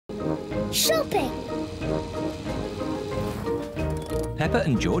Shopping. Peppa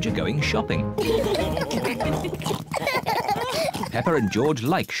and George are going shopping. Peppa and George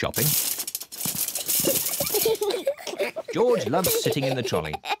like shopping. George loves sitting in the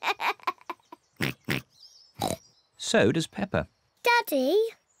trolley. So does Peppa. Daddy,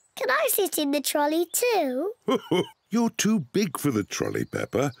 can I sit in the trolley too? You're too big for the trolley,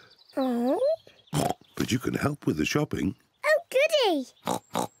 Peppa. Oh. But you can help with the shopping. Oh, goody.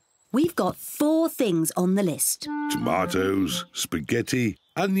 We've got 4 things on the list. Tomatoes, spaghetti,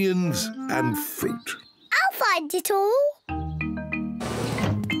 onions and fruit. I'll find it all.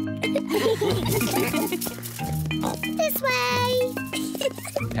 This way.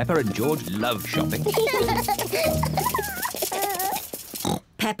 Peppa and George love shopping.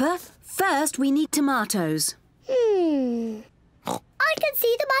 Peppa, first we need tomatoes. I can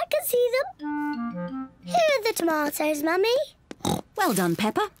see them. Here are the tomatoes, Mummy. Well done,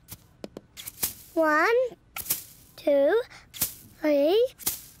 Peppa. 1, 2, 3,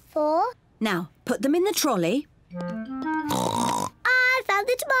 4. Now, put them in the trolley. I found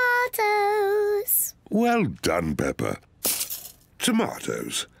the tomatoes. Well done, Peppa.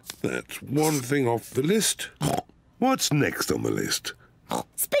 Tomatoes. That's one thing off the list. What's next on the list?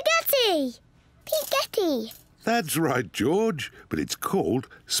 Spaghetti. Piggetti. That's right, George, but it's called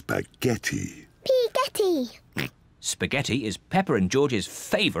spaghetti. Piggetti. Spaghetti is Peppa and George's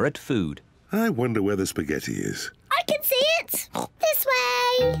favourite food. I wonder where the spaghetti is. I can see it. This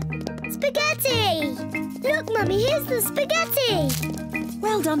way. Spaghetti. Look, Mummy, here's the spaghetti.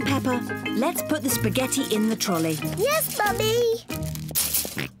 Well done, Peppa. Let's put the spaghetti in the trolley. Yes, Mummy.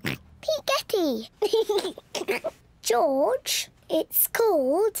 Piggetti. George, it's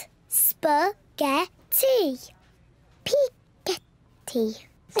called spaghetti. Piggetti.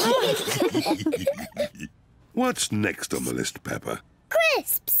 What's next on the list, Peppa?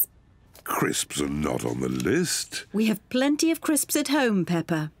 Crisps. Crisps are not on the list. We have plenty of crisps at home,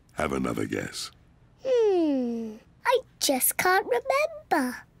 Peppa. Have another guess. I just can't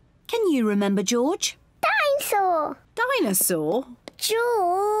remember. Can you remember, George? Dinosaur. Dinosaur?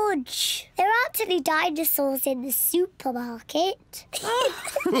 George, there aren't any dinosaurs in the supermarket.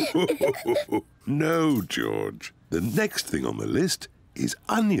 No, George. The next thing on the list is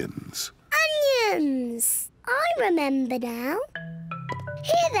onions. Onions. I remember now.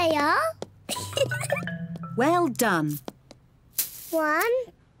 Here they are. Well done. 1,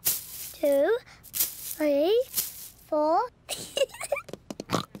 2, 3, 4.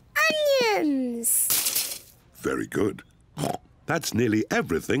 Onions. Very good. That's nearly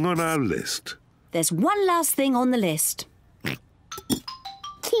everything on our list. There's one last thing on the list.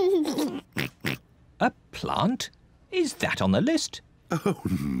 A plant? Is that on the list? Oh,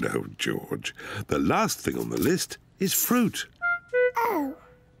 no, George. The last thing on the list is fruit. Oh.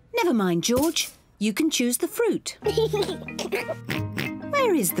 Never mind, George. You can choose the fruit.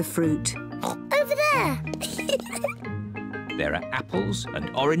 Where is the fruit? Over there. There are apples and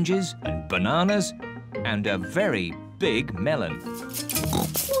oranges and bananas and a very big melon.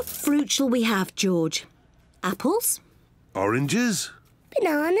 What fruit shall we have, George? Apples? Oranges?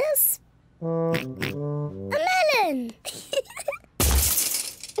 Bananas. A melon.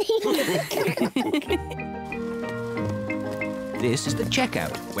 This is the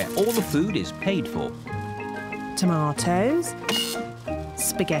checkout, where all the food is paid for. Tomatoes,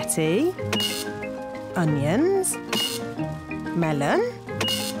 spaghetti, onions, melon,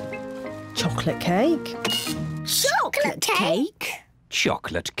 chocolate cake. Chocolate cake?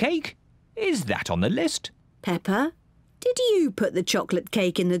 Chocolate cake? Is that on the list? Peppa, did you put the chocolate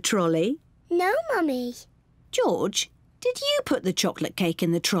cake in the trolley? No, Mummy. George, did you put the chocolate cake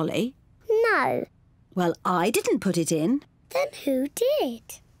in the trolley? No. Well, I didn't put it in. Then who did?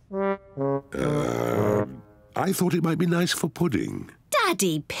 I thought it might be nice for pudding.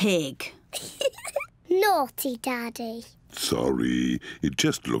 Daddy Pig. Naughty Daddy. Sorry, it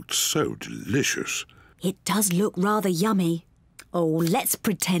just looked so delicious. It does look rather yummy. Oh, let's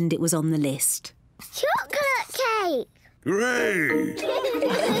pretend it was on the list. Chocolate cake. Hooray!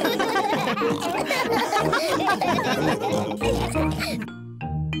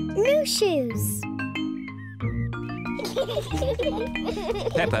 New shoes.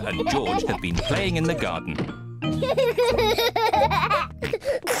 Peppa and George have been playing in the garden.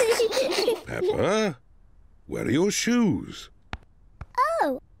 Peppa, where are your shoes?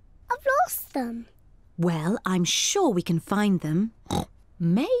 Oh, I've lost them. Well, I'm sure we can find them.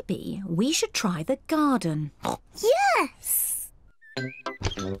 Maybe we should try the garden. Yes.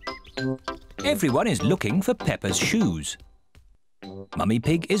 Everyone is looking for Peppa's shoes. Mummy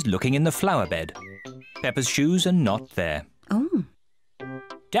Pig is looking in the flower bed. Peppa's shoes are not there. Oh.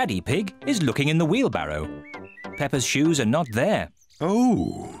 Daddy Pig is looking in the wheelbarrow. Peppa's shoes are not there.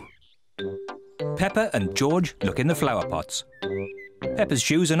 Oh. Peppa and George look in the flower pots. Peppa's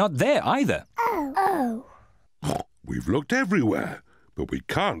shoes are not there either. Oh. We've looked everywhere, but we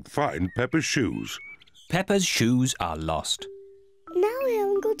can't find Peppa's shoes. Peppa's shoes are lost. Now I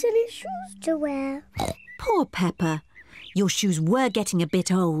haven't got any shoes to wear. Poor Peppa. Your shoes were getting a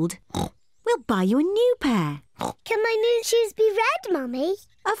bit old. We'll buy you a new pair. Can my new shoes be red, Mummy?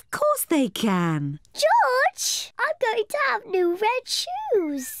 Of course they can. George, I'm going to have new red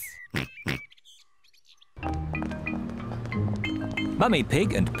shoes. Mummy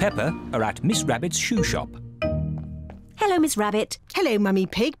Pig and Peppa are at Miss Rabbit's shoe shop. Hello, Miss Rabbit. Hello, Mummy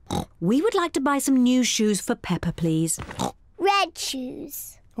Pig. We would like to buy some new shoes for Peppa, please. Red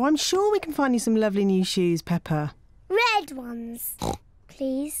shoes. Oh, I'm sure we can find you some lovely new shoes, Peppa. Red ones,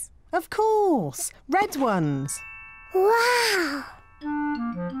 please. Of course. Red ones. Wow.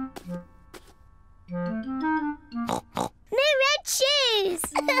 New red shoes.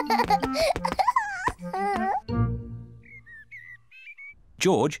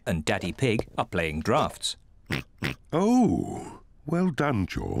 George and Daddy Pig are playing drafts. Oh, well done,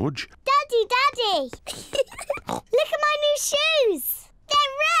 George. Daddy. Look at my new shoes.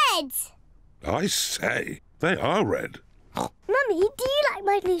 They're red. I say, they are red. Mummy, do you like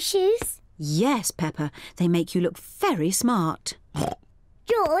my new shoes? Yes, Peppa. They make you look very smart.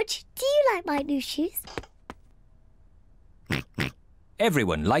 George, do you like my new shoes?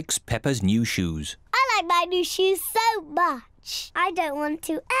 Everyone likes Peppa's new shoes. I like my new shoes so much. I don't want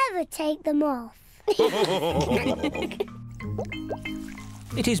to ever take them off.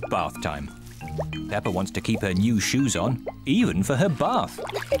 It is bath time. Peppa wants to keep her new shoes on, even for her bath.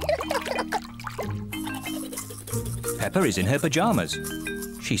 Peppa is in her pyjamas.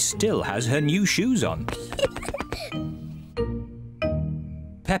 She still has her new shoes on.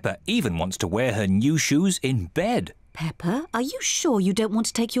 Peppa even wants to wear her new shoes in bed. Peppa, are you sure you don't want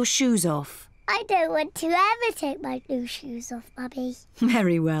to take your shoes off? I don't want to ever take my new shoes off, Mummy.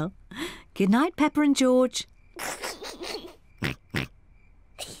 Very well. Good night, Peppa and George.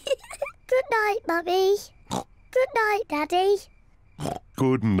 Good night, Mummy. Good night, Daddy.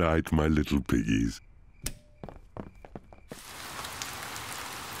 Good night, my little piggies.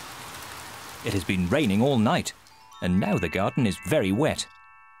 It has been raining all night, and now the garden is very wet.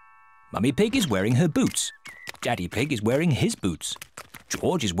 Mummy Pig is wearing her boots. Daddy Pig is wearing his boots.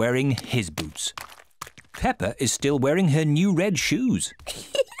 George is wearing his boots. Peppa is still wearing her new red shoes.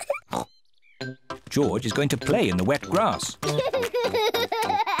 George is going to play in the wet grass.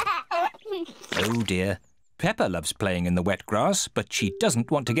 Oh dear. Peppa loves playing in the wet grass, but she doesn't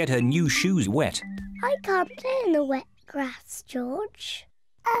want to get her new shoes wet. I can't play in the wet grass, George.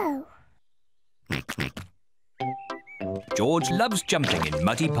 Oh. George loves jumping in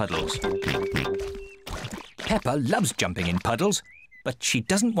muddy puddles. Peppa loves jumping in puddles, but she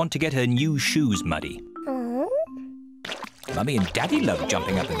doesn't want to get her new shoes muddy. Oh. Mummy and Daddy love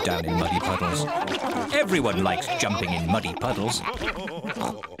jumping up and down in muddy puddles. Everyone likes jumping in muddy puddles.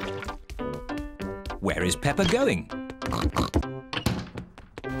 Where is Peppa going?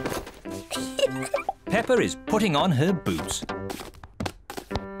 Peppa is putting on her boots.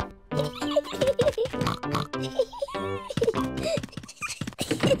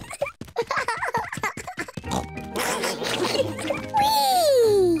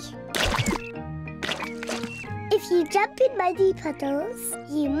 If you jump in muddy puddles,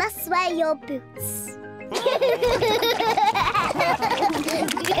 you must wear your boots.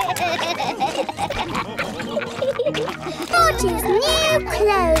 George's new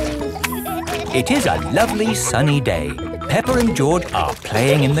clothes. It is a lovely sunny day. Peppa and George are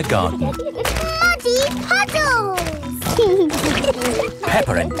playing in the garden. Muddy puddles.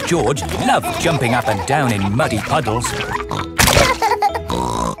 Peppa and George love jumping up and down in muddy puddles.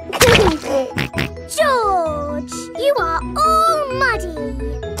 George, you are all muddy.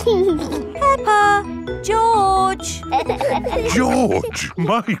 Peppa! George! George,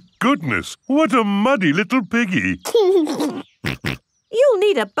 my goodness, what a muddy little piggy. You'll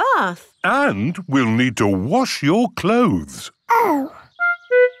need a bath. And we'll need to wash your clothes. Oh.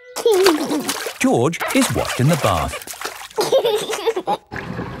 George is washed in the bath.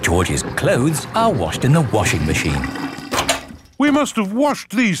 George's clothes are washed in the washing machine. We must have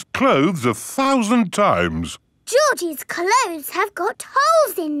washed these clothes 1,000 times. George's clothes have got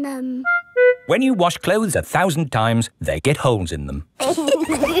holes in them. When you wash clothes 1,000 times, they get holes in them.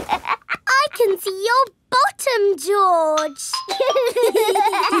 I can see your bottom, George.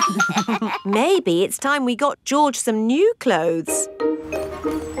 Maybe it's time we got George some new clothes.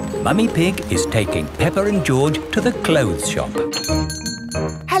 Mummy Pig is taking Peppa and George to the clothes shop.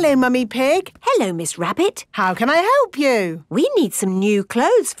 Hello, Mummy Pig. Hello, Miss Rabbit. How can I help you? We need some new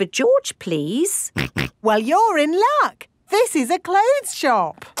clothes for George, please. Well, you're in luck. This is a clothes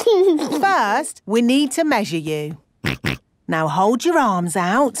shop. First, we need to measure you. Now hold your arms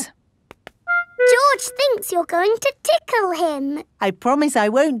out. George thinks you're going to tickle him. I promise I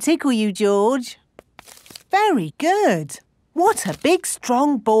won't tickle you, George. Very good. What a big,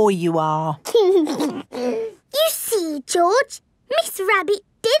 strong boy you are. You see, George, Miss Rabbit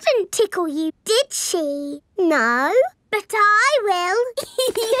didn't tickle you, did she? No, but I will.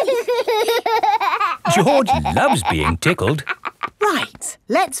 George loves being tickled. Right,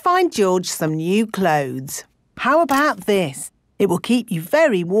 let's find George some new clothes. How about this? It will keep you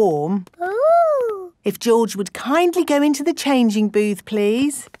very warm. Ooh. If George would kindly go into the changing booth,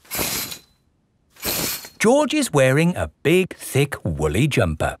 please. George is wearing a big, thick, woolly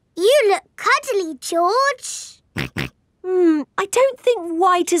jumper. You look cuddly, George. I don't think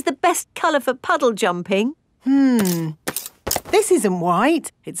white is the best colour for puddle jumping. This isn't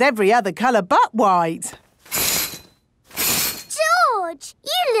white. It's every other colour but white. George,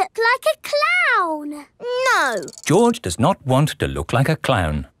 you look like a clown. No. George does not want to look like a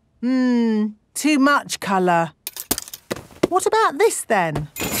clown. Too much colour. What about this then?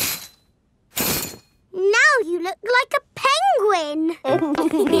 Now you look like a penguin.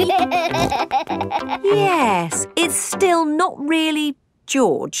 Yes, it's still not really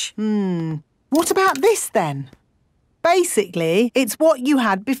George. What about this then? Basically, it's what you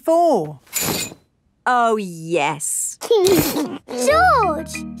had before. Oh, yes.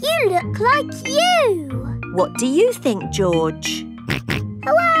 George, you look like you. What do you think, George?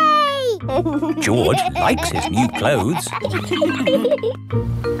 Hooray! George likes his new clothes.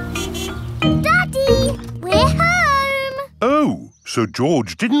 Daddy, we're home. Oh, so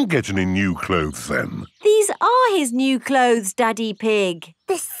George didn't get any new clothes then? These are his new clothes, Daddy Pig.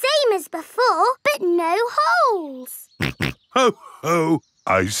 The same as before, but no holes. Ho, ho,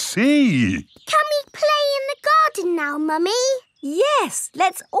 I see. Can we play in the garden now, Mummy? Yes,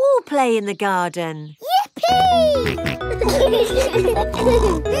 let's all play in the garden. Yippee!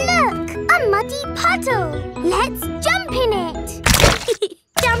 Look, a muddy puddle. Let's jump in it.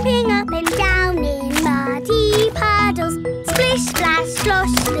 Jumping up and down in muddy puddles. Splish, splash,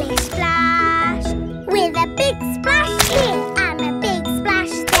 slosh, splish, splash. With a big splash here and a big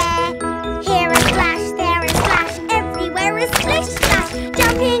splash there. Here a splash, there a splash, everywhere a splish, splash.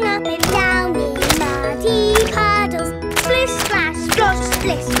 Jumping up and down in muddy puddles. Splish, splash, slosh,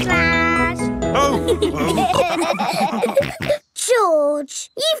 splish, splash. Oh, George,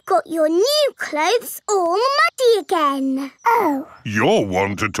 you've got your new clothes all muddy again. Oh. You're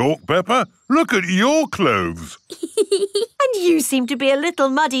one to talk, Peppa. Look at your clothes. And you seem to be a little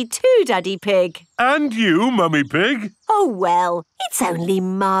muddy too, Daddy Pig. And you, Mummy Pig. Oh, well, it's only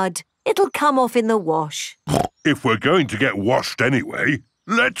mud. It'll come off in the wash. If we're going to get washed anyway,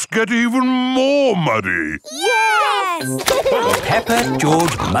 let's get even more muddy. Yes! Peppa,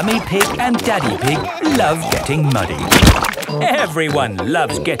 George, Mummy Pig and Daddy Pig love getting muddy. Everyone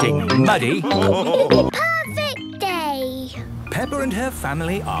loves getting muddy. Perfect day. Peppa and her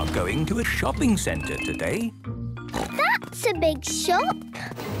family are going to a shopping centre today. That's a big shop.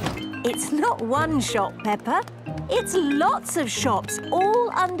 It's not one shop, Peppa. It's lots of shops, all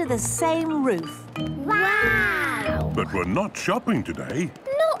under the same roof. Wow. But we're not shopping today.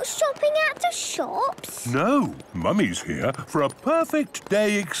 Not shopping at the shops? No, Mummy's here for a perfect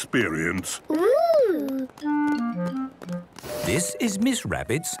day experience. Ooh. This is Miss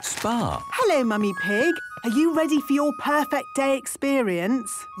Rabbit's spa. Hello, Mummy Pig. Are you ready for your perfect day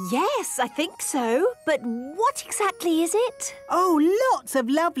experience? Yes, I think so. But what exactly is it? Oh, lots of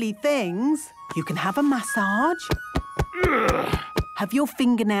lovely things. You can have a massage. Have your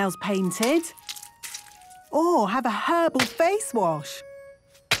fingernails painted. Or have a herbal face wash.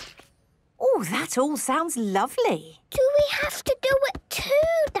 Oh, that all sounds lovely. Do we have to do it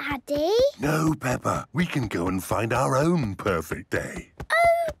too, Daddy? No, Peppa. We can go and find our own perfect day.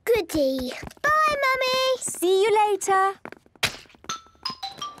 Oh, goody. Bye, Mummy. See you later.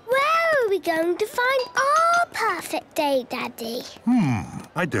 Where are we going to find our perfect day, Daddy?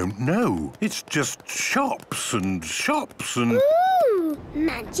 I don't know. It's just shops and shops and... Ooh,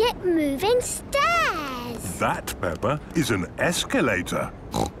 magic moving stairs. That, Peppa, is an escalator.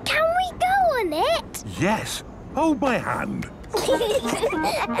 Can we go on it? Yes. Hold my hand.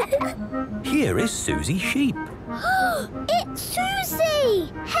 Here is Susie Sheep. It's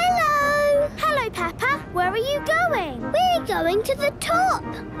Susie! Hello! Hello, Peppa. Where are you going? We're going to the top.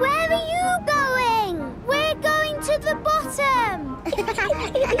 Where are you going? We're going to the bottom.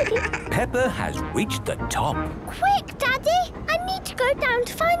 Peppa has reached the top. Quick, Daddy! I need to go go down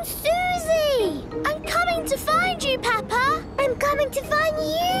to find Susie. I'm coming to find you, Peppa. I'm coming to find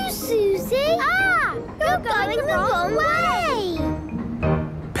you, Susie. Ah! You're going the wrong way.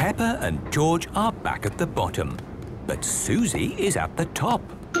 Peppa and George are back at the bottom, but Susie is at the top.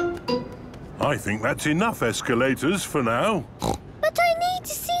 I think that's enough escalators for now. But I need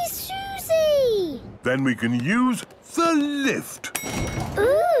to see Susie. Then we can use the lift.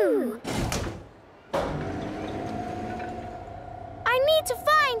 Ooh. I need to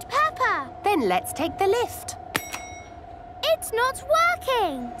find Peppa. Then let's take the lift. It's not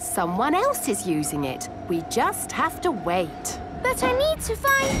working. Someone else is using it. We just have to wait. But I need to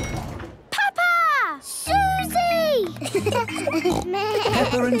find Peppa! Susie!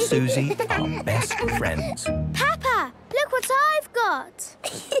 Peppa and Susie are best friends. Peppa, look what I've got.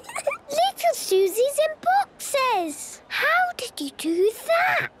 Little Susie's in boxes. How did you do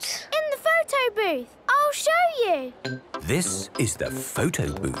that? In the photo booth. I'll show you. This is the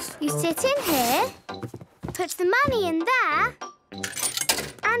photo booth. You sit in here, put the money in there,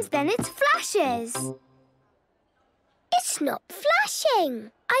 and then it flashes. It's not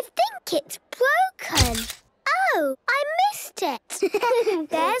flashing. I think it's broken. Oh, I missed it.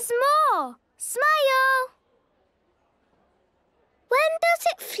 There's more. Smile. When does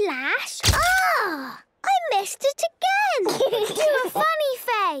it flash? Ah! I missed it again. Do a funny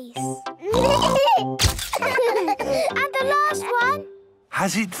face. And the last one.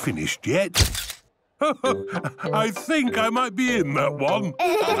 Has it finished yet? I think I might be in that one.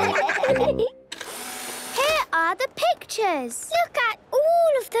 Here are the pictures. Look at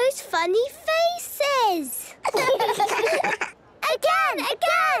all of those funny faces.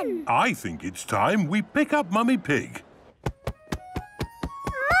 Again! I think it's time we pick up Mummy Pig.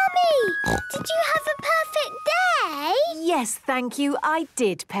 Mummy, did you have a perfect day? Yes, thank you, I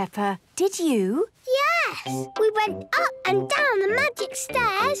did, Peppa. Did you? Yes. We went up and down the magic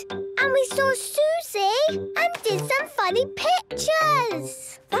stairs and we saw Susie and did some funny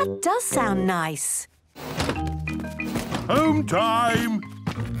pictures. That does sound nice. Home time!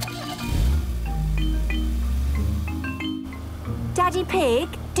 Daddy Pig,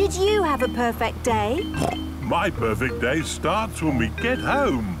 did you have a perfect day? My perfect day starts when we get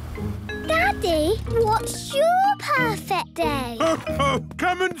home. Daddy, what's your perfect day?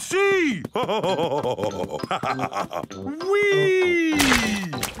 Come and see! Whee!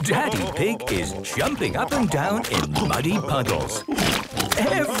 Daddy Pig is jumping up and down in muddy puddles.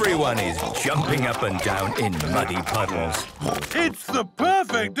 Everyone is jumping up and down in muddy puddles. It's the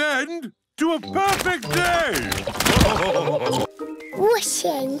perfect end to a perfect day!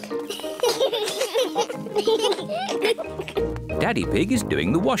 Whooshing. Daddy Pig is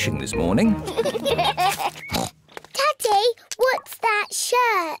doing the washing this morning. Daddy, what's that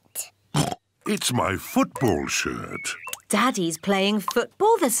shirt? It's my football shirt. Daddy's playing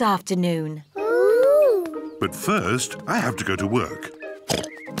football this afternoon. Ooh. But first, I have to go to work.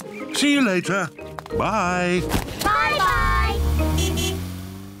 See you later. Bye. Bye-bye.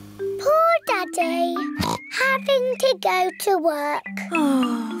 Poor Daddy, having to go to work.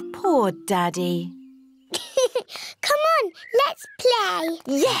 Oh, poor Daddy. Come on, let's play.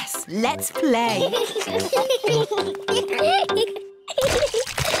 Yes, let's play.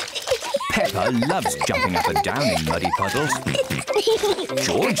 Peppa loves jumping up and down in muddy puddles.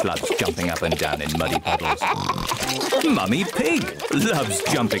 George loves jumping up and down in muddy puddles. Mummy Pig loves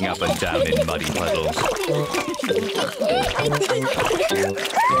jumping up and down in muddy puddles.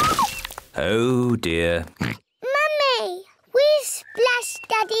 Oh dear. Mummy, we splashed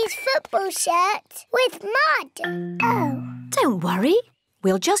Daddy's football shirt with mud. Oh. Don't worry,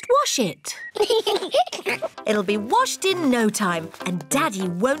 we'll just wash it. It'll be washed in no time, and Daddy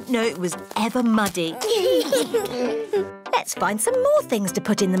won't know it was ever muddy. Let's find some more things to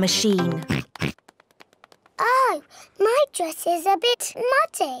put in the machine. Oh, my dress is a bit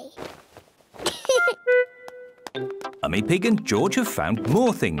muddy. Mummy Pig and George have found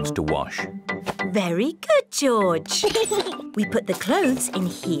more things to wash. Very good, George. We put the clothes in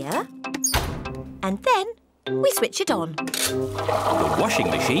here, and then we switch it on. The washing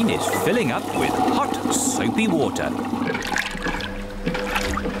machine is filling up with hot, soapy water.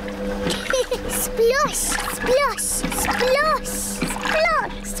 Splosh, splosh, splosh,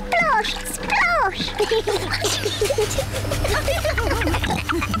 splosh, splosh, splosh.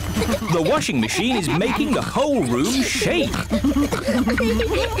 The washing machine is making the whole room shake.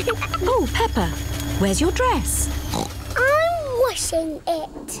 Oh, Peppa, where's your dress? I'm washing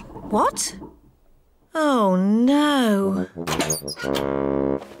it. What? Oh, no.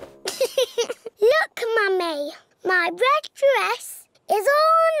 Look, Mummy. My red dress is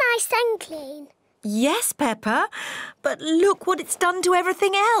all nice and clean. Yes, Peppa, but look what it's done to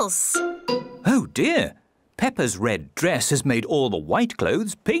everything else. Oh dear, Peppa's red dress has made all the white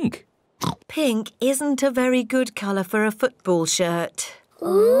clothes pink. Pink isn't a very good colour for a football shirt.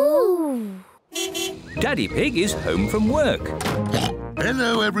 Ooh. Daddy Pig is home from work.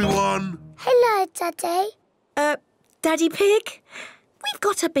 Hello, everyone. Hello, Daddy. Daddy Pig, we've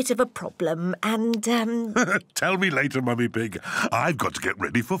got a bit of a problem and, Tell me later, Mummy Pig. I've got to get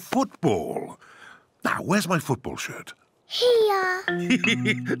ready for football. Now, where's my football shirt? Here.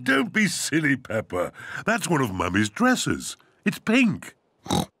 Don't be silly, Peppa. That's one of Mummy's dresses. It's pink.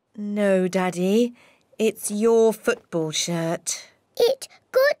 No, Daddy, it's your football shirt. It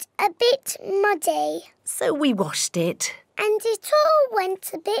got a bit muddy. So we washed it. And it all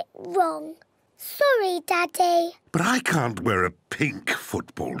went a bit wrong. Sorry, Daddy. But I can't wear a pink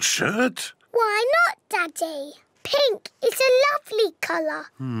football shirt. Why not, Daddy? Pink is a lovely colour.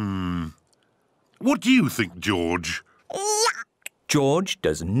 What do you think, George? Yuck. George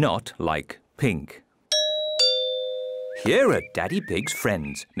does not like pink. Here are Daddy Pig's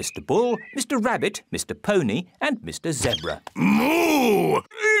friends, Mr. Bull, Mr. Rabbit, Mr. Pony and Mr. Zebra. Moo!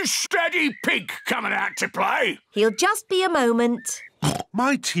 Is Daddy Pig coming out to play? He'll just be a moment.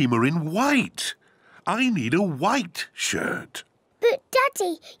 My team are in white. I need a white shirt. But,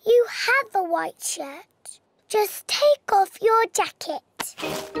 Daddy, you have a white shirt. Just take off your jacket.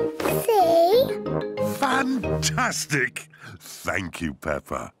 See? Fantastic. Thank you,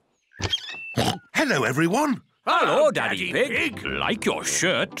 Peppa. Hello, everyone. Hello, Daddy Pig. Like your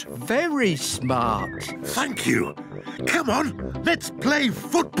shirt. Very smart. Thank you. Come on, let's play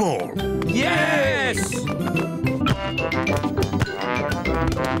football. Yes! Go!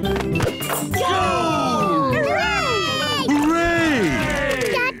 Hooray! Hooray!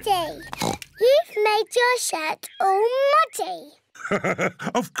 Daddy, you've made your shirt all muddy.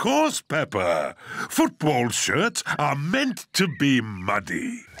 Of course, Peppa. Football shirts are meant to be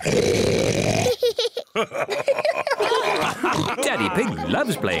muddy. Daddy Pig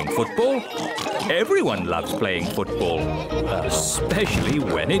loves playing football. Everyone loves playing football, especially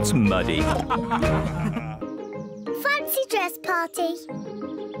when it's muddy. Fancy dress party.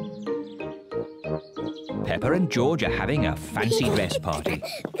 Peppa and George are having a fancy dress party.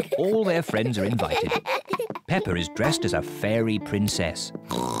 All their friends are invited. Peppa is dressed as a fairy princess.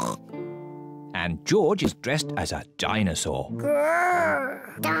 And George is dressed as a dinosaur.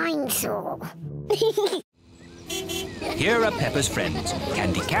 Grrr, dinosaur. Here are Peppa's friends,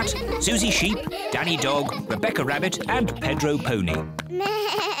 Candy Cat, Susie Sheep, Danny Dog, Rebecca Rabbit and Pedro Pony.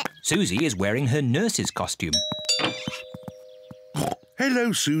 Susie is wearing her nurse's costume.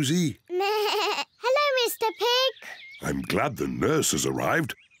 Hello, Susie. Hello, Mr. Pig. I'm glad the nurse has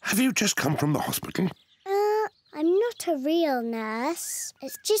arrived. Have you just come from the hospital? I'm not a real nurse.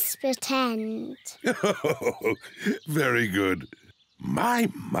 It's just pretend. Oh, very good. My.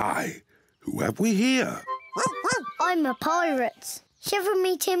 Who have we here? I'm a pirate. Shiver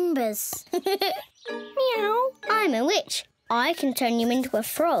me timbers. Meow. I'm a witch. I can turn you into a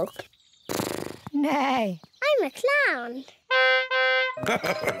frog. Nay. I'm a clown.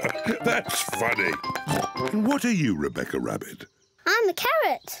 That's funny. And what are you, Rebecca Rabbit? I'm a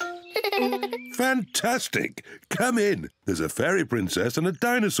carrot. Fantastic. Come in. There's a fairy princess and a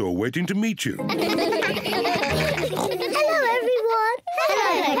dinosaur waiting to meet you. Hello, everyone.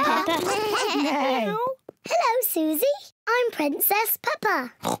 Hello, Peppa. Nay. Hello, Susie. I'm Princess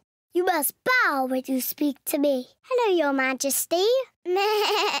Peppa. You must bow when you speak to me. Hello, Your Majesty.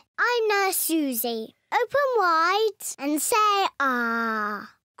 I'm Nurse Susie. Open wide and say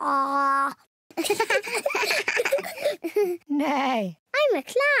ah. Ah. Nay. I'm a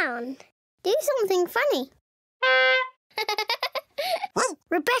clown. Do something funny.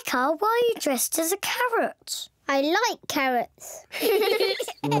 Rebecca, why are you dressed as a carrot? I like carrots.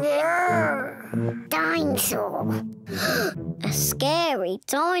 Dinosaur. A scary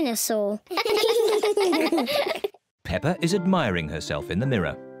dinosaur. Peppa is admiring herself in the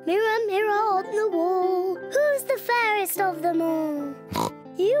mirror. Mirror, mirror on the wall, who's the fairest of them all?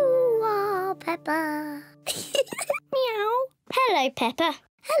 You are Peppa. Meow. Hello, Peppa.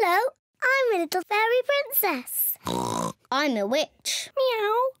 Hello, I'm a little fairy princess. I'm a witch.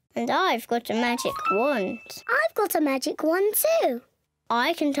 Meow. And I've got a magic wand. I've got a magic wand too.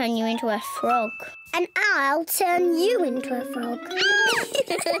 I can turn you into a frog. And I'll turn you into a frog.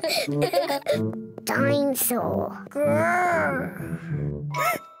 Dinosaur.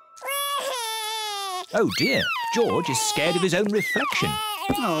 Oh dear, George is scared of his own reflection.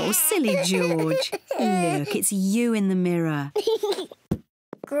 Oh, silly George. Look, it's you in the mirror.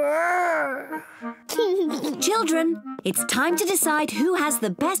 Children, it's time to decide who has the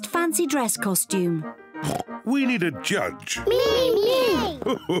best fancy dress costume. We need a judge. Me!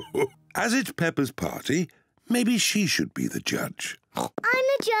 As it's Peppa's party, maybe she should be the judge. I'm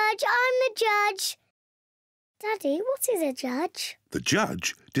the judge. Daddy, what is a judge? The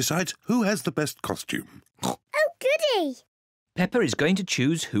judge decides who has the best costume. Oh, goody! Peppa is going to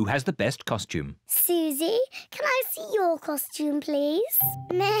choose who has the best costume. Susie, can I see your costume, please?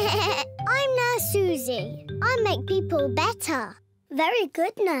 I'm Nurse Susie. I make people better. Very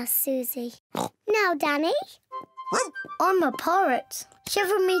good, Nurse Susie. Now, Danny. I'm a pirate.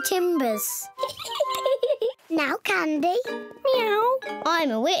 Shiver me timbers. Now, Candy. Meow.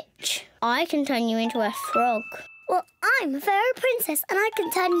 I'm a witch. I can turn you into a frog. Well, I'm a fairy princess and I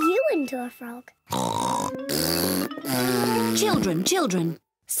can turn you into a frog. Children.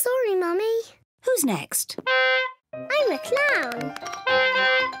 Sorry, Mummy. Who's next? I'm a clown.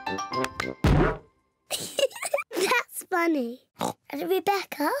 That's funny. And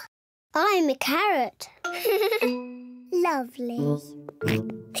Rebecca? I'm a carrot. Lovely.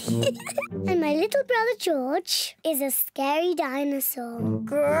 And my little brother George is a scary dinosaur.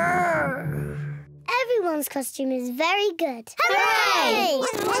 Grrr. Everyone's costume is very good. Hooray!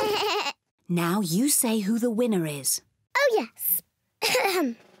 Now you say who the winner is. Oh, yes.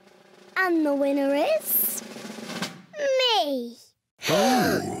 And the winner is... me.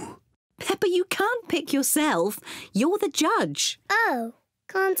 Oh! Peppa, you can't pick yourself. You're the judge. Oh,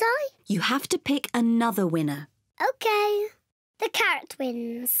 can't I? You have to pick another winner. OK. The carrot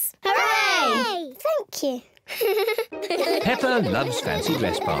wins. Hooray! Thank you. Peppa loves fancy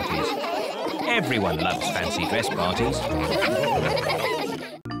dress parties. Everyone loves fancy dress parties.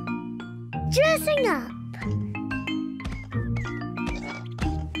 Dressing up.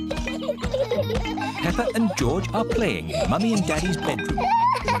 Peppa and George are playing in Mummy and Daddy's bedroom.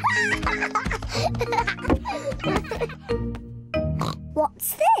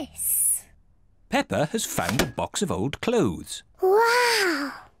 What's this? Peppa has found a box of old clothes.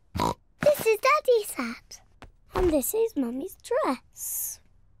 Wow! This is Daddy's hat. And this is Mummy's dress.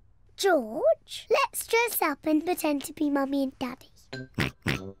 George, let's dress up and pretend to be Mummy and Daddy.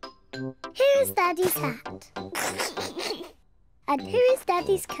 Here is Daddy's hat. And here is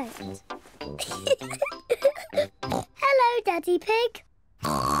Daddy's coat. Hello, Daddy Pig.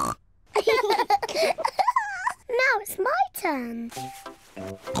 Now it's my turn.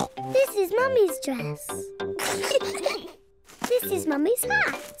 This is Mummy's dress. This is Mummy's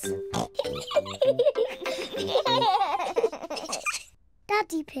hat.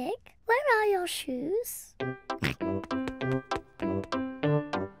 Daddy Pig, where are your shoes?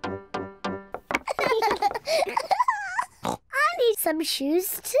 I need some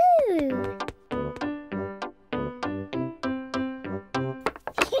shoes too.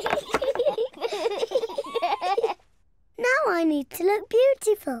 Now I need to look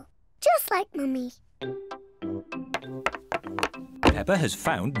beautiful, just like Mummy. Peppa has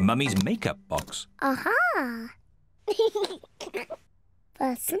found Mummy's makeup box. Aha!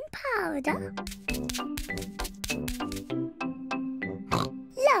 First some powder.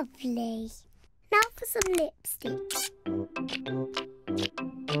 Lovely. Now for some lipstick.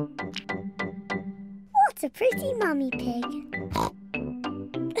 What a pretty Mummy Pig.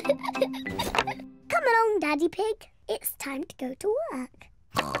 Come along, Daddy Pig. It's time to go to work.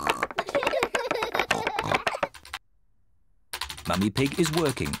 Mummy Pig is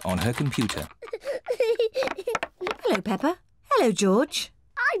working on her computer. Hello, Peppa. Hello, George.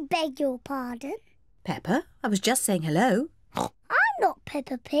 I beg your pardon. Peppa, I was just saying hello. I'm not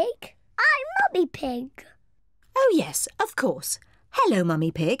Peppa Pig. I'm Mummy Pig. Oh, yes, of course. Hello,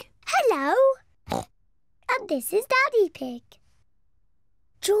 Mummy Pig. Hello. And this is Daddy Pig.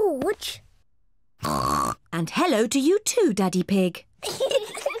 George. And hello to you too, Daddy Pig.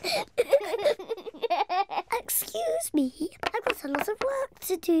 Excuse me, I've got a lot of work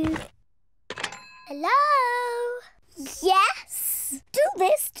to do. Hello? Yes? Do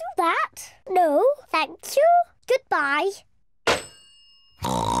this, do that. No, thank you. Goodbye.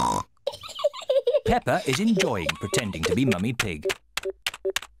 Peppa is enjoying pretending to be Mummy Pig.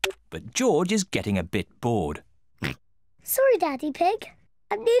 But George is getting a bit bored. Sorry, Daddy Pig.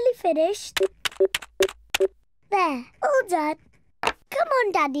 I'm nearly finished. There, all done. Come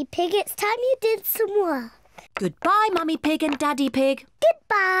on, Daddy Pig, it's time you did some work. Goodbye, Mummy Pig and Daddy Pig.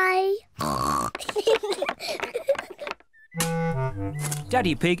 Goodbye.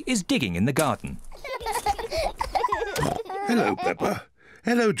 Daddy Pig is digging in the garden. Hello, Peppa.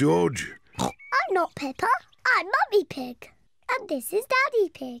 Hello, George. I'm not Peppa, I'm Mummy Pig. And this is Daddy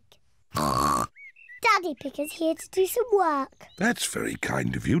Pig. Daddy Pig is here to do some work. That's very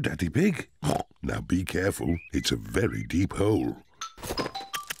kind of you, Daddy Pig. Now be careful. It's a very deep hole.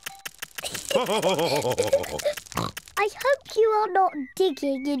 I hope you are not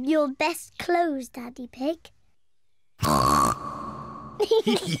digging in your best clothes, Daddy Pig. I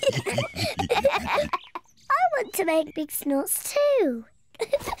want to make big snorts too.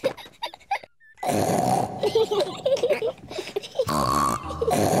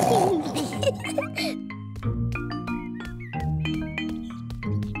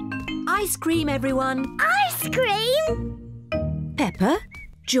 Ice cream, everyone. Ice cream? Peppa,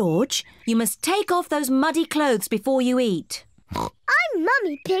 George, you must take off those muddy clothes before you eat. I'm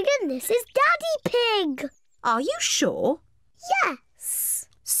Mummy Pig and this is Daddy Pig. Are you sure? Yes.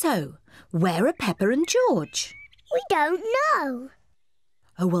 So, where are Peppa and George? We don't know.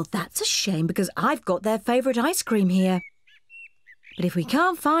 Oh, well, that's a shame because I've got their favourite ice cream here. But if we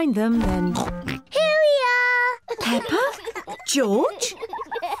can't find them, then... Here we are. Peppa? George?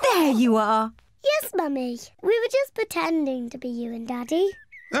 There you are. Yes, Mummy. We were just pretending to be you and Daddy.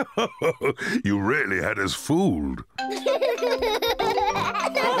 You really had us fooled.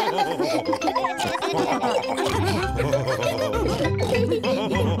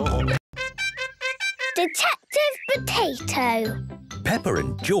 Detective Potato. Peppa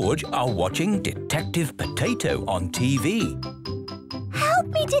and George are watching Detective Potato on TV. Help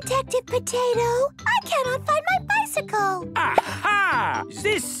me, Detective Potato. I cannot find my bicycle. Aha!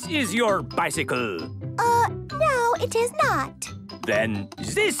 This is your bicycle. No, it is not. Then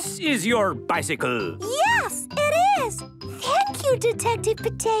this is your bicycle. Yes, it is. Thank you, Detective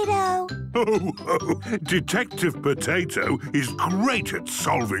Potato. Detective Potato is great at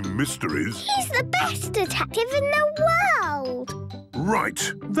solving mysteries. He's the best detective in the world.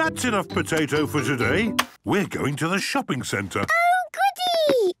 Right, that's enough potato for today. We're going to the shopping centre. Oh,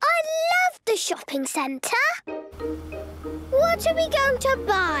 goody! I love the shopping centre. What are we going to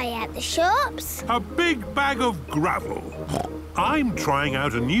buy at the shops? A big bag of gravel. I'm trying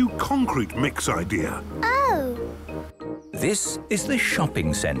out a new concrete mix idea. Oh. This is the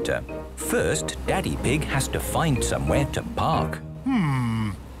shopping centre. First, Daddy Pig has to find somewhere to park.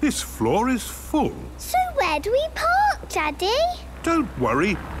 This floor is full. So where do we park, Daddy? Don't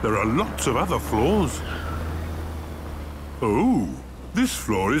worry, there are lots of other floors. Oh, this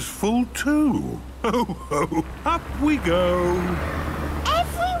floor is full too. Oh, up we go.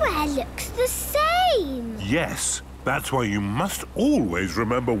 Everywhere looks the same. Yes, that's why you must always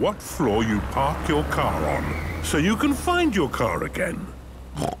remember what floor you park your car on, so you can find your car again.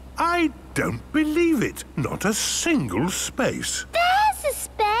 I don't believe it. Not a single space. There's a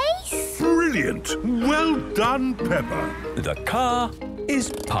space. Brilliant. Well done, Peppa. The car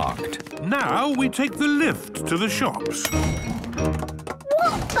is parked. Now we take the lift to the shops.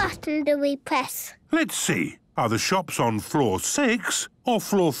 What button do we press? Let's see. Are the shops on floor 6 or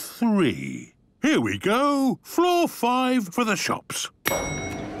floor 3? Here we go. Floor 5 for the shops.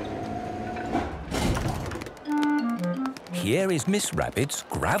 Here is Miss Rabbit's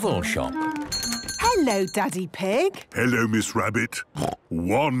gravel shop. Hello, Daddy Pig. Hello, Miss Rabbit.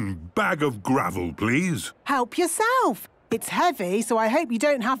 1 bag of gravel, please. Help yourself. It's heavy, so I hope you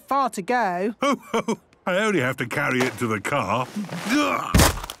don't have far to go. Oh, I only have to carry it to the car. Ugh.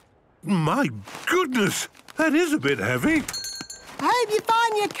 My goodness, that is a bit heavy. I hope you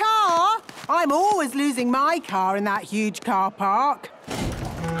find your car. I'm always losing my car in that huge car park.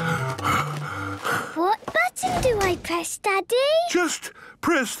 What button do I press, Daddy? Just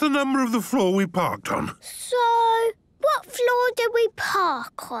press the number of the floor we parked on. So, what floor did we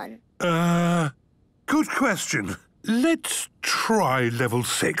park on? Good question. Let's try level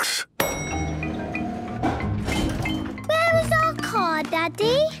 6. Where is our car,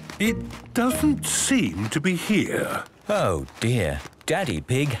 Daddy? It doesn't seem to be here. Oh dear, Daddy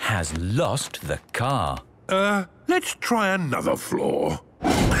Pig has lost the car. Let's try another floor.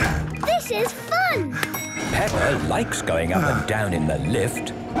 This is fun. Peppa likes going up and down in the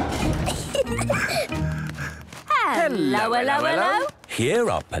lift. Hello, hello, hello. Here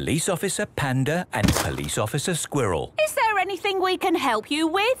are Police Officer Panda and Police Officer Squirrel. Is there anything we can help you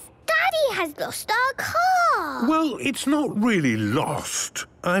with? Daddy has lost our car. Well, it's not really lost.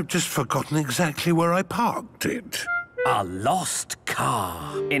 I've just forgotten exactly where I parked it. A lost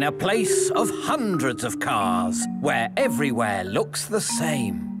car in a place of hundreds of cars where everywhere looks the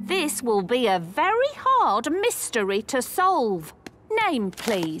same. This will be a very hard mystery to solve. Name,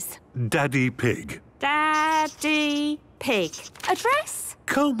 please. Daddy Pig. Daddy Pig. Address?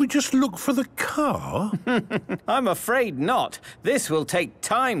 Can't we just look for the car? I'm afraid not. This will take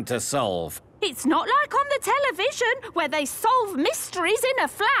time to solve. It's not like on the television where they solve mysteries in a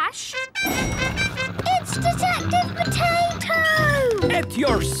flash. In It's Detective Potato! At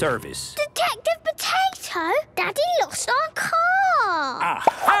your service. Detective Potato? Daddy lost our car!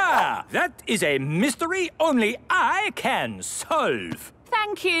 Aha! That is a mystery only I can solve.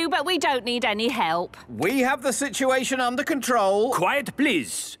 Thank you, but we don't need any help. We have the situation under control. Quiet,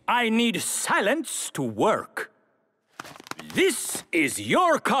 please. I need silence to work. This is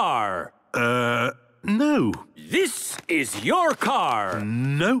your car. No. This is your car.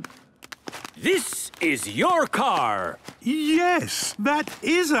 No. This is your car. Yes, that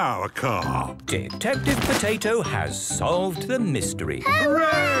is our car. Detective Potato has solved the mystery.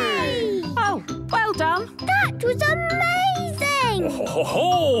 Hooray! Oh, well done. That was amazing! Ho, ho,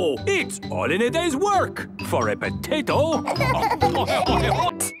 ho! It's all in a day's work for a potato. Peppa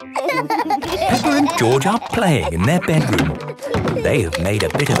and George are playing in their bedroom. They have made a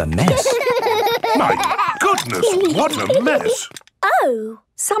bit of a mess. My goodness, what a mess! Oh!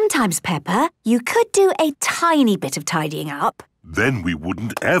 Sometimes, Peppa, you could do a tiny bit of tidying up. Then we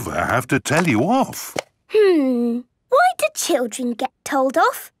wouldn't ever have to tell you off. Why do children get told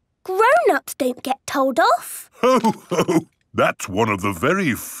off? Grown-ups don't get told off. Ho, ho! That's one of the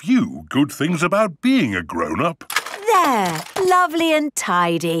very few good things about being a grown-up. There, lovely and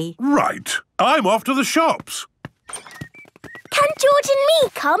tidy. Right, I'm off to the shops. Can George and me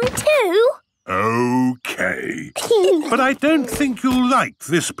come too? OK. But I don't think you'll like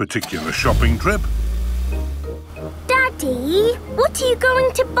this particular shopping trip. Daddy, what are you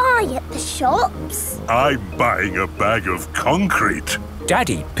going to buy at the shops? I'm buying a bag of concrete.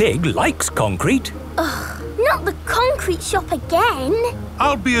 Daddy Pig likes concrete. Ugh, not the concrete shop again.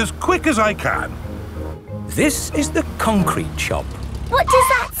 I'll be as quick as I can. This is the concrete shop. What does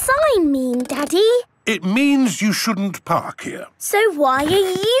that sign mean, Daddy? It means you shouldn't park here. So why are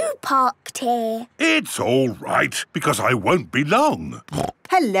you parked here? It's all right, because I won't be long.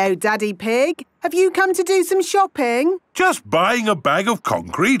 Hello, Daddy Pig. Have you come to do some shopping? Just buying a bag of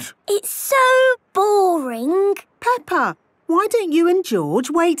concrete. It's so boring. Peppa, why don't you and George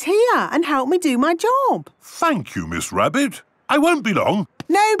wait here and help me do my job? Thank you, Miss Rabbit. I won't be long.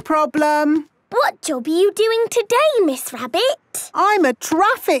 No problem. What job are you doing today, Miss Rabbit? I'm a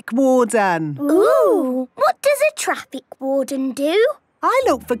traffic warden. Ooh, what does a traffic warden do? I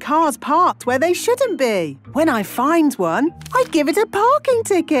look for cars parked where they shouldn't be. When I find one, I give it a parking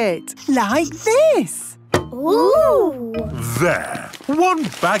ticket, like this. Ooh. There. One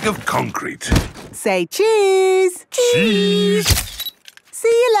bag of concrete. Say cheese. Cheese. See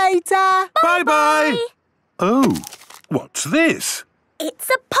you later. Bye-bye. Oh, what's this?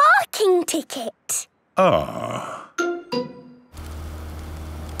 It's a parking ticket. Ah.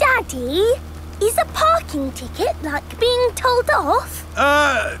 Daddy, is a parking ticket like being told off?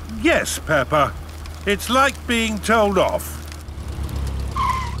 Yes, Peppa. It's like being told off.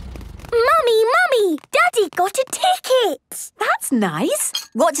 Mummy, Daddy got a ticket. That's nice.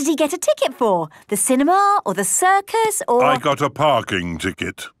 What did he get a ticket for? The cinema or the circus or... I got a parking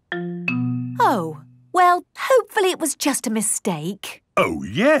ticket. Oh, well, hopefully it was just a mistake. Oh,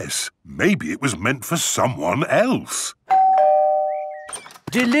 yes. Maybe it was meant for someone else.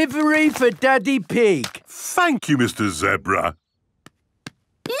 Delivery for Daddy Pig. Thank you, Mr. Zebra.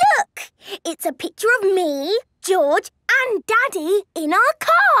 Look, it's a picture of me, George and Daddy in our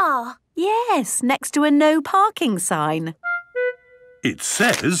car. Yes, next to a no parking sign. It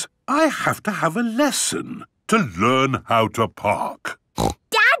says I have to have a lesson to learn how to park.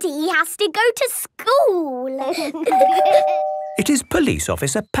 Daddy has to go to school. It is Police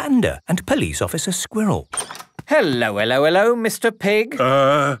Officer Panda and Police Officer Squirrel. Hello, Mr. Pig.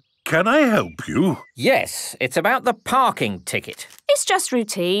 Can I help you? Yes, it's about the parking ticket. It's just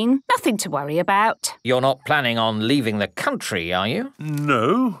routine. Nothing to worry about. You're not planning on leaving the country, are you?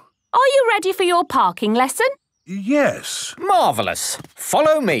 No. Are you ready for your parking lesson? Yes. Marvellous.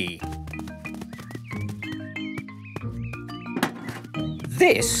 Follow me.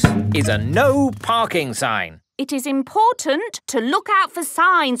 This is a no parking sign. It is important to look out for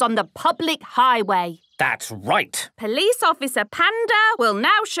signs on the public highway. That's right. Police Officer Panda will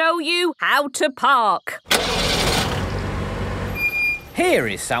now show you how to park. Here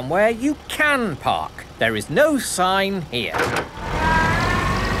is somewhere you can park. There is no sign here.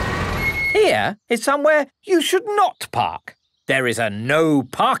 Here is somewhere you should not park. There is a no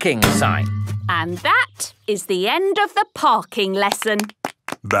parking sign. And that is the end of the parking lesson.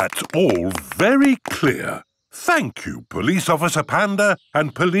 That's all very clear. Thank you, Police Officer Panda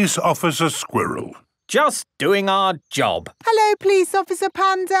and Police Officer Squirrel. Just doing our job. Hello, Police Officer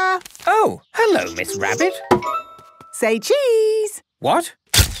Panda. Oh, hello, Miss Rabbit. Say cheese. What?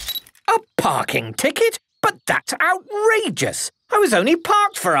 A parking ticket? But that's outrageous. I was only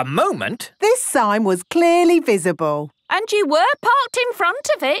parked for a moment. This sign was clearly visible. And you were parked in front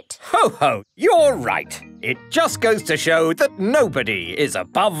of it. Ho ho, you're right. It just goes to show that nobody is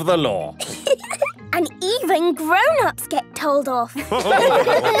above the law. And even grown-ups get told off. The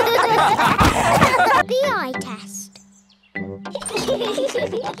eye test.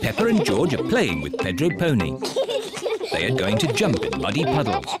 Peppa and George are playing with Pedro Pony. They are going to jump in muddy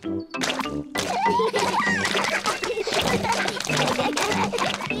puddles.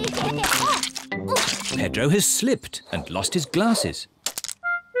 Pedro has slipped and lost his glasses.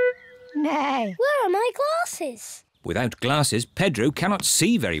 No. Where are my glasses? Without glasses, Pedro cannot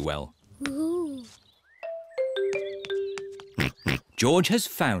see very well. Ooh. George has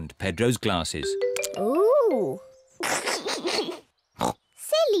found Pedro's glasses. Ooh.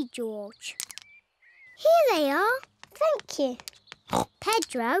 Silly George. Here they are. Thank you.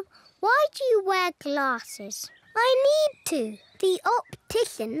 Pedro, why do you wear glasses? I need to. The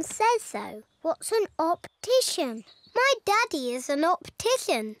optician says so. What's an optician? My daddy is an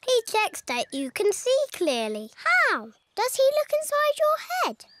optician. He checks that you can see clearly. How? Does he look inside your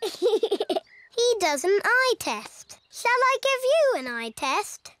head? He does an eye test. Shall I give you an eye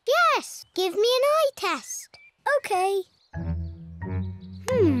test? Yes, give me an eye test. OK.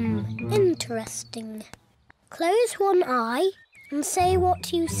 Interesting. Close one eye and say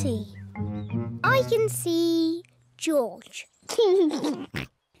what you see. I can see George.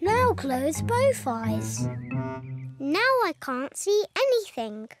 Now close both eyes. Now I can't see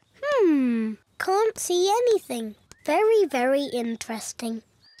anything. Can't see anything. Very, very interesting.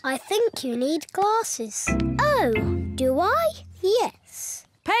 I think you need glasses. Oh, do I? Yes.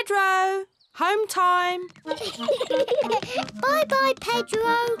 Pedro, home time. Bye-bye,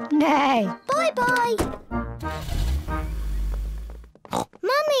 Pedro. No. Bye-bye.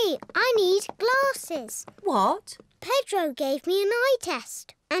 Mummy, I need glasses. What? Pedro gave me an eye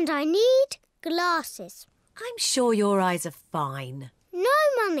test and I need glasses. I'm sure your eyes are fine. No,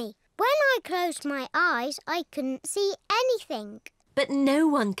 Mummy. When I closed my eyes, I couldn't see anything. But no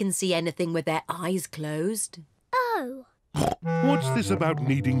one can see anything with their eyes closed. Oh. What's this about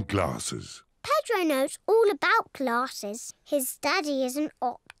needing glasses? Pedro knows all about glasses. His daddy is an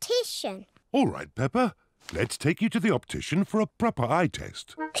optician. All right, Peppa. Let's take you to the optician for a proper eye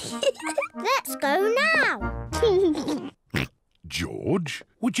test. Let's go now. George,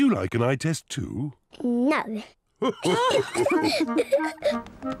 would you like an eye test too? No.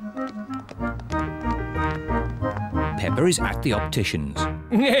 Peppa is at the optician's.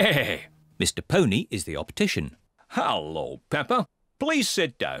 Hey, Mr. Pony is the optician. hello, Peppa. Please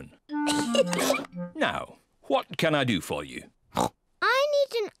sit down. Now, what can I do for you? I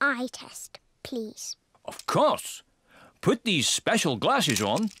need an eye test, please. Of course. Put these special glasses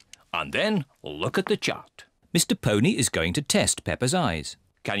on and then look at the chart. Mr. Pony is going to test Peppa's eyes.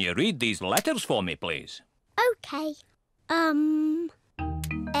 Can you read these letters for me, please? OK.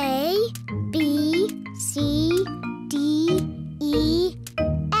 A, B, C, D, E,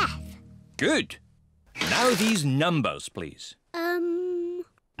 F. Good. Now these numbers, please.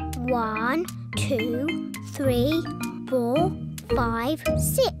 1, 2, 3, 4, 5,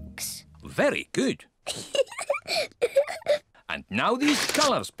 6. Very good. And now these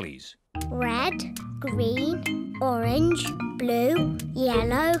colours, please. Red, green, orange, blue,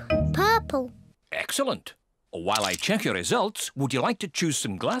 yellow, purple. Excellent. While I check your results, would you like to choose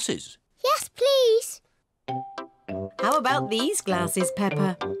some glasses? Yes, please. How about these glasses,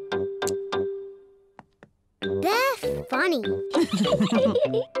 Peppa? They're funny.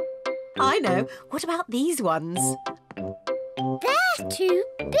 I know. What about these ones? They're too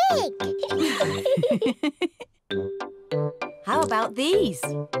big. How about these?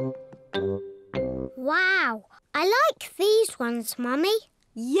 Wow, I like these ones, Mummy.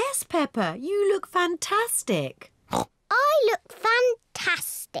 Yes, Peppa, you look fantastic. I look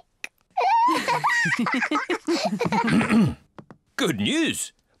fantastic. Good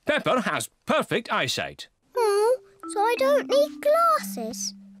news. Peppa has perfect eyesight. Oh, so I don't need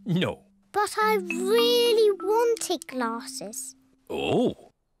glasses. No. But I really wanted glasses.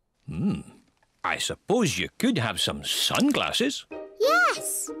 Oh. I suppose you could have some sunglasses.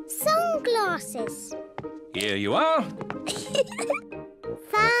 Yes, sunglasses. Here you are.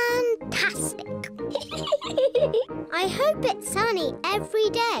 Fantastic. I hope it's sunny every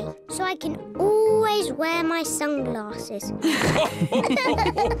day so I can always wear my sunglasses.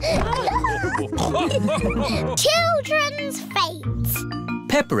 Children's fates.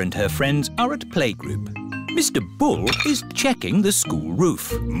 Peppa and her friends are at playgroup. Mr. Bull is checking the school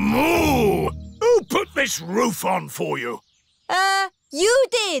roof. Moo! Who put this roof on for you? You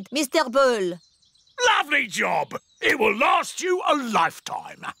did, Mr. Bull. Lovely job. It will last you a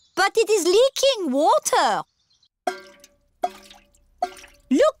lifetime. But it is leaking water.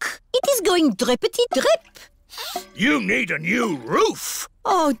 Look, it is going drippity-drip. You need a new roof.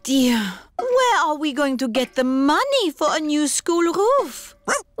 Oh, dear. Where are we going to get the money for a new school roof?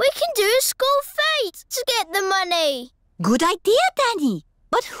 We can do a school fete to get the money. Good idea, Danny.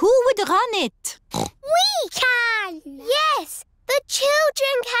 But who would run it? We can. Yes, the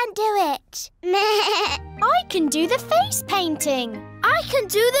children can do it. I can do the face painting. I can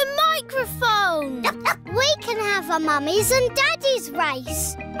do the microphone. We can have a mummies and daddies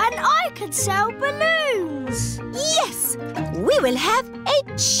race. And I can sell balloons. Yes, we will have a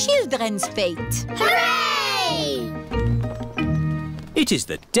children's fete. Hooray! It is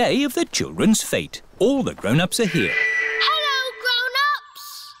the day of the children's fete. All the grown-ups are here. Hello,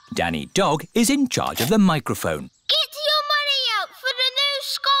 grown-ups. Danny Dog is in charge of the microphone. Get your money out for the new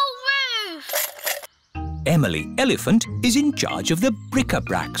school roof. Emily Elephant is in charge of the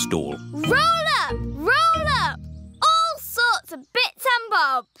bric-a-brac stall. Roll up, roll up. All sorts of bits and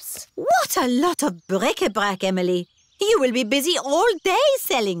bobs. What a lot of bric-a-brac, Emily. You will be busy all day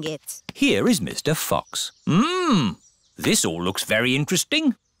selling it. Here is Mr. Fox. This all looks very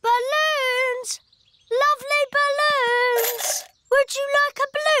interesting. Balloons! Lovely balloons! Would you like a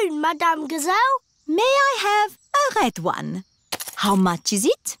balloon, Madame Gazelle? May I have a red one? How much is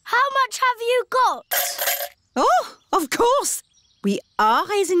it? How much have you got? Oh, of course. We are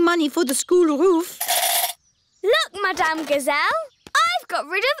raising money for the school roof. Look, Madame Gazelle, I've got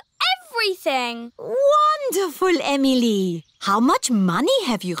rid of everything. Wonderful, Emily. How much money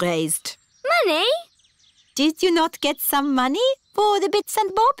have you raised? Money? Did you not get some money for the bits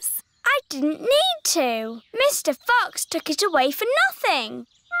and bobs? I didn't need to. Mr. Fox took it away for nothing.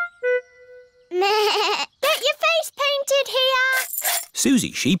 Get your face painted here.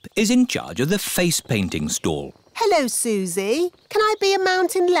 Susie Sheep is in charge of the face painting stall. Hello, Susie. Can I be a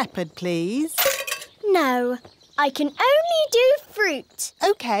mountain leopard, please? No, I can only do fruit.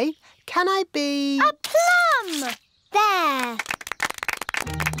 OK. Can I be... A plum! There.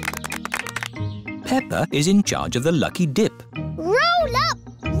 Peppa is in charge of the lucky dip. Roll up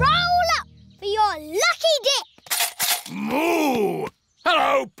for your lucky dip. Moo!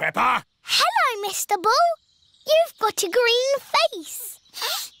 Hello, Peppa. Hello, Mr. Bull. You've got a green face.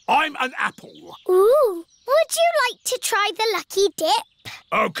 I'm an apple. Ooh, would you like to try the lucky dip?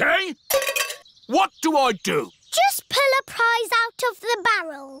 OK. What do I do? Just pull a prize out of the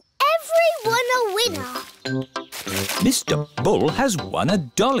barrel. Everyone a winner. Mr. Bull has won a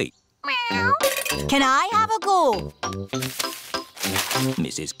dolly. Meow. Can I have a go?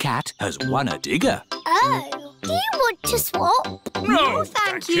 Mrs. Cat has won a digger. Oh, do you want to swap? No,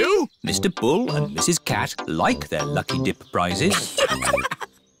 thank you. Mr. Bull and Mrs. Cat like their lucky dip prizes.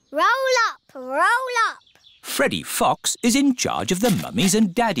 Roll up, roll up. Freddie Fox is in charge of the mummies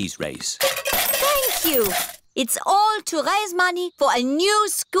and daddies race. Thank you. It's all to raise money for a new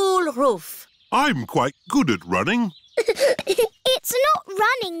school roof. I'm quite good at running. It's not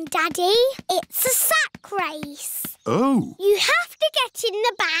running, Daddy. It's a sack race. Oh. You have to get in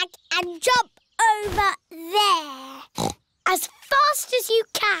the bag and jump over there. As fast as you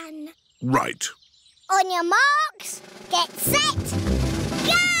can. Right. On your marks, get set,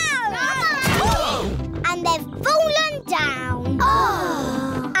 go! Oh! And they've fallen down.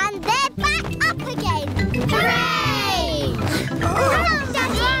 Oh! And they're back up again. Hooray! Come on,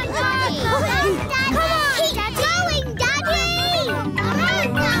 Daddy! Come on, Daddy! Keep going, Daddy! Come on,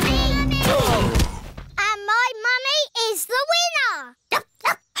 Daddy! And my mummy is the winner!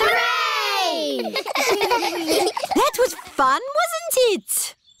 Hooray! That was fun, wasn't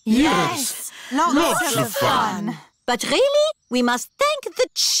it? Yes. Lots of fun. But really, we must thank the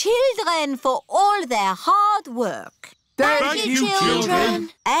children for all their hard work. Thank you, children.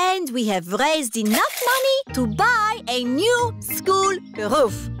 And we have raised enough money to buy a new school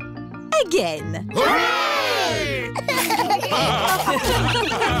roof. Again. Hooray!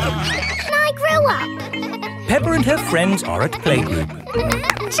 Can I grow up? Peppa and her friends are at playgroup.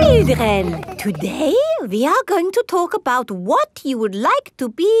 Children, today we are going to talk about what you would like to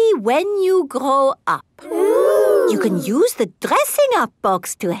be when you grow up. Ooh. You can use the dressing up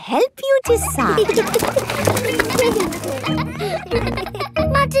box to help you decide.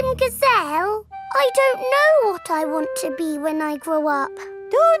 Madame Gazelle, I don't know what I want to be when I grow up.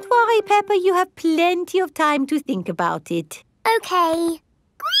 Don't worry, Peppa, you have plenty of time to think about it. OK.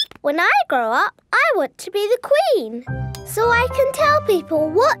 When I grow up, I want to be the Queen, so I can tell people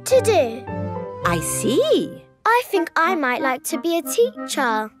what to do. I see. I think I might like to be a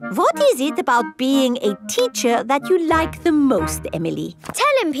teacher. What is it about being a teacher that you like the most, Emily?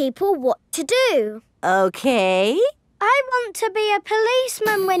 Telling people what to do. OK. I want to be a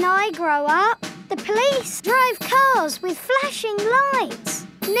policeman when I grow up. The police drive cars with flashing lights.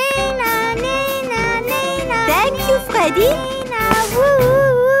 Nina, Nina, Nina. Thank you, Freddie. Nina,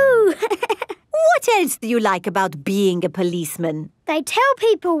 woo. What else do you like about being a policeman? They tell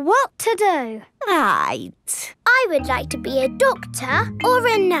people what to do. Right. I would like to be a doctor or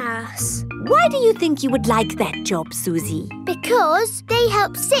a nurse. Why do you think you would like that job, Susie? Because they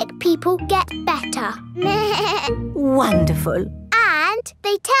help sick people get better. Wonderful. And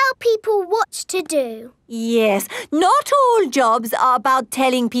they tell people what to do. Yes, not all jobs are about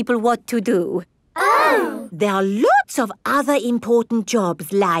telling people what to do. Oh! There are lots of other important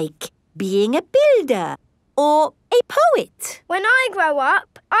jobs like being a builder or a poet. When I grow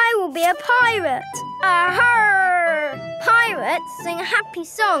up, I will be a pirate. Arr! Pirates sing happy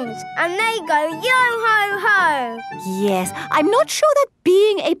songs and they go yo-ho-ho. Yes, I'm not sure that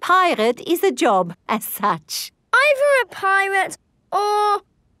being a pirate is a job as such. Either a pirate or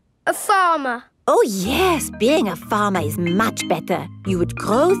a farmer. Oh yes, being a farmer is much better. You would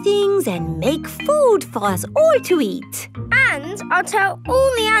grow things and make food for us all to eat. And I'll tell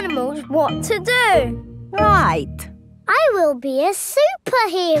all the animals what to do. Right. I will be a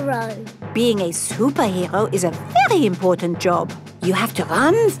superhero. Being a superhero is a very important job. You have to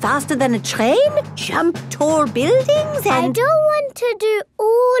run faster than a train, jump tall buildings and... I don't want to do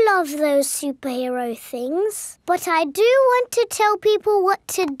all of those superhero things, but I do want to tell people what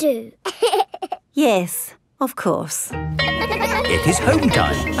to do. Yes, of course. It is home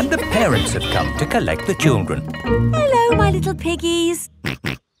time and the parents have come to collect the children. Hello, my little piggies.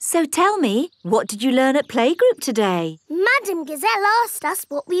 So tell me, what did you learn at playgroup today? Madam Gazelle asked us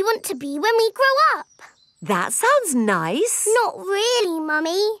what we want to be when we grow up. That sounds nice. Not really,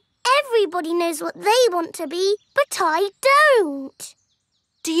 Mummy. Everybody knows what they want to be, but I don't.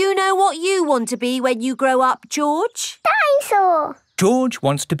 Do you know what you want to be when you grow up, George? Dinosaur. George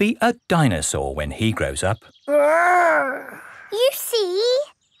wants to be a dinosaur when he grows up. You see?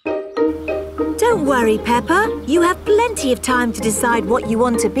 Don't worry, Peppa. You have plenty of time to decide what you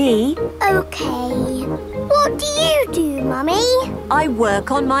want to be. OK. What do you do, Mummy? I work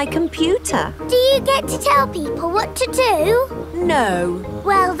on my computer. Do you get to tell people what to do? No.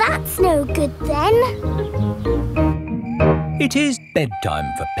 Well, that's no good then. It is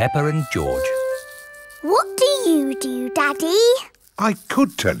bedtime for Peppa and George. What do you do, Daddy? I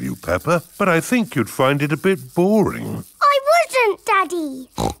could tell you, Peppa, but I think you'd find it a bit boring. I wouldn't, Daddy.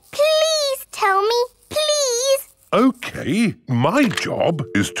 Please tell me, please. OK, my job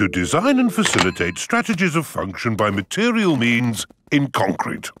is to design and facilitate strategies of function by material means in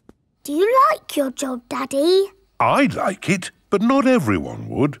concrete. Do you like your job, Daddy? I like it, but not everyone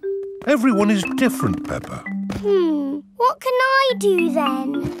would. Everyone is different, Peppa. What can I do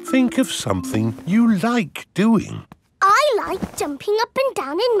then? Think of something you like doing. I like jumping up and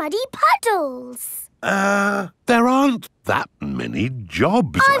down in muddy puddles. There aren't that many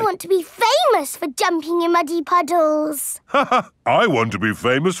jobs. I want to be famous for jumping in muddy puddles. I want to be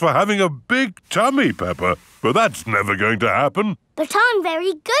famous for having a big tummy, Peppa, but that's never going to happen. But I'm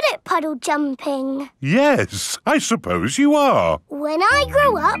very good at puddle jumping. Yes, I suppose you are. When I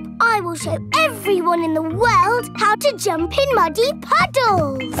grow up, I will show everyone in the world how to jump in muddy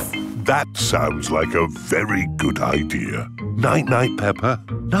puddles. That sounds like a very good idea. Night-night, Peppa.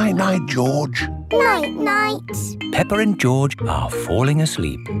 Night-night, George. Night-night. Peppa and George are falling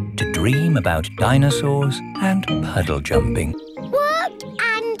asleep to dream about dinosaurs and puddle jumping. Work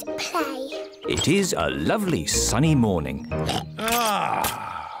and play. It is a lovely sunny morning.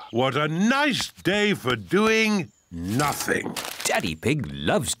 What a nice day for doing nothing. Daddy Pig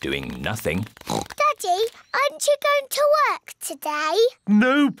loves doing nothing. Daddy, aren't you going to work today?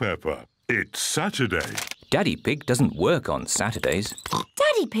 No, Peppa. It's Saturday. Daddy Pig doesn't work on Saturdays.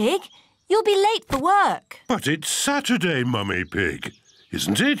 Daddy Pig, you'll be late for work. But it's Saturday, Mummy Pig,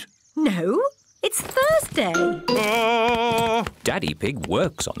 isn't it? No, it's Thursday. Oh! Daddy Pig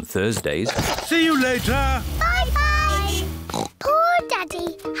works on Thursdays. See you later. Bye-bye. Poor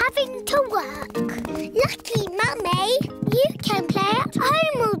Daddy having to work. Lucky Mummy, you can play at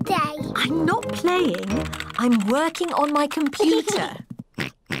home all day. I'm not playing. I'm working on my computer.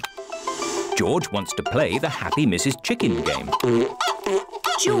 George wants to play the Happy Mrs. Chicken game.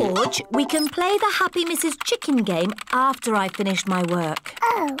 George, we can play the Happy Mrs. Chicken game after I finish my work.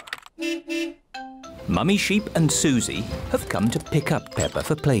 Oh. Mummy Sheep and Susie have come to pick up Peppa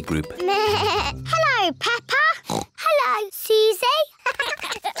for playgroup. Hello, Peppa. Hello, Susie.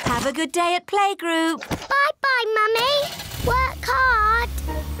 Have a good day at playgroup. Bye-bye, Mummy. Work hard.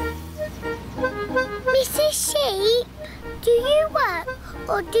 Mrs. Sheep, do you work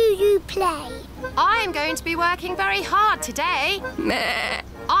or do you play? I'm going to be working very hard today.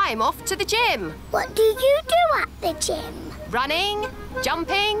 I'm off to the gym. What do you do at the gym? Running,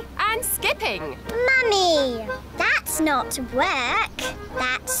 jumping and skipping. Mummy, that's not work.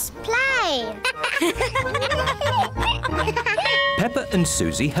 That's play. Peppa and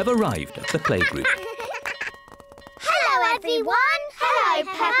Susie have arrived at the playgroup. Hello, everyone. Hello,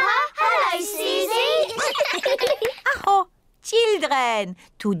 Peppa. Hello, Susie. Oh, children,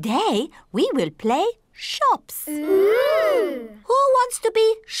 today we will play shops. Ooh. Who wants to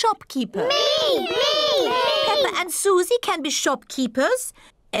be shopkeeper? Me! Peppa and Susie can be shopkeepers.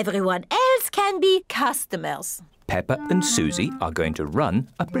 Everyone else can be customers. Peppa and Susie are going to run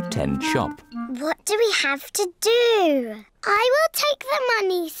a pretend shop. What do we have to do? I will take the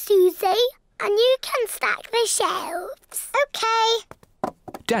money, Susie, and you can stack the shelves. OK.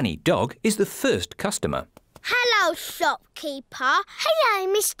 Danny Dog is the first customer. Hello, shopkeeper. Hello,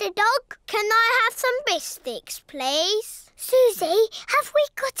 Mr. Dog. Can I have some biscuits, please? Susie, have we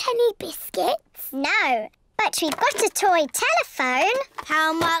got any biscuits? No, but we've got a toy telephone.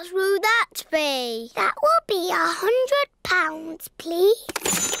 How much will that be? That will be £100,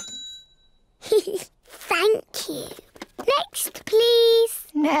 please. Thank you. Next, please.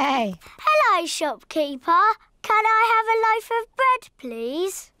 No. Hello, shopkeeper. Can I have a loaf of bread,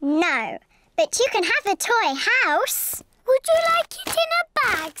 please? No, but you can have a toy house. Would you like it in a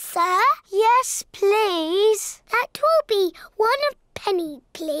bag, sir? Yes, please. That will be £1,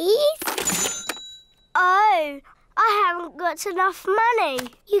 please. Oh, I haven't got enough money.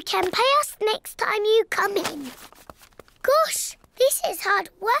 You can pay us next time you come in. Gosh, this is hard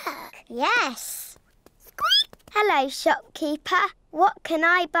work. Yes. Squeak. Hello, shopkeeper. What can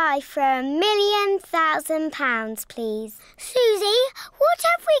I buy for £1,000,000, please? Susie, what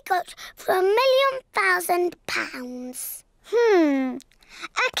have we got for £1,000,000?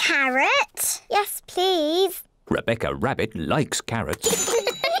 A carrot? Yes, please. Rebecca Rabbit likes carrots.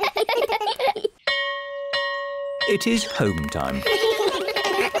 It is home time.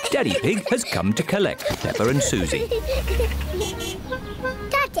 Daddy Pig has come to collect Peppa and Susie.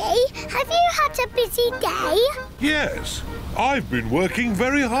 Daddy, have you had a busy day? Yes, I've been working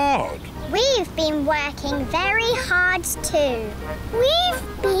very hard. We've been working very hard too. We've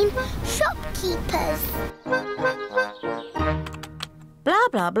been shopkeepers. Blah,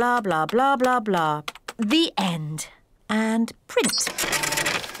 blah, blah, blah, blah, blah, blah. The end. And print.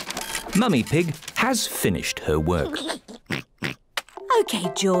 Mummy Pig has finished her work.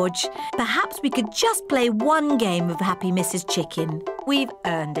 OK, George. Perhaps we could just play one game of Happy Mrs. Chicken. We've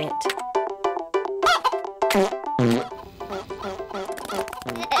earned it.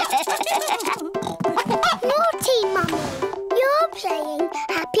 Naughty, Mummy. You're playing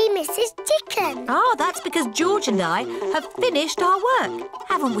Happy Mrs. Chicken. Oh, that's because George and I have finished our work.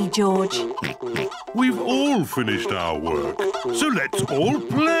 Haven't we, George? We've all finished our work, so let's all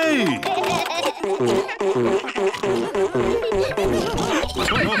play.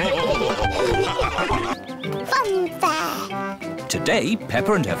 Fun fair. Today,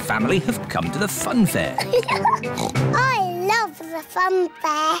 Peppa and her family have come to the fun fair. I love the fun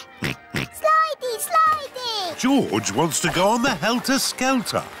fair. Slidey, slidey. George wants to go on the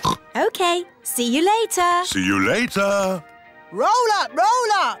helter-skelter. OK, see you later. See you later. Roll up,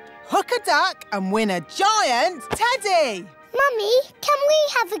 hook a duck and win a giant teddy. Mummy, can we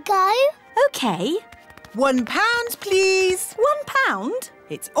have a go? OK. £1, please. £1?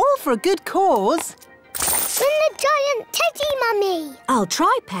 It's all for a good cause. Win the giant teddy, Mummy. I'll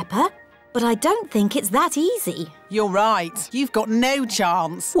try, Peppa, but I don't think it's that easy. You're right. You've got no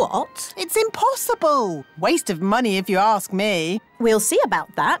chance. What? It's impossible. Waste of money if you ask me. We'll see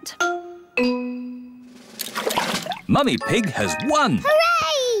about that. Mummy Pig has won.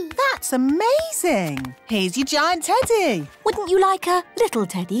 Hooray! That's amazing. Here's your giant teddy. Wouldn't you like a little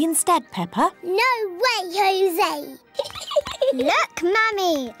teddy instead, Peppa? No way, Jose. Look,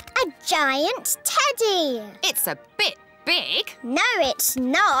 Mummy, a giant teddy. It's a bit big. No, it's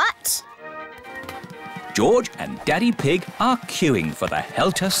not. George and Daddy Pig are queuing for the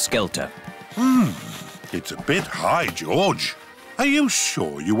helter-skelter. It's a bit high, George. Are you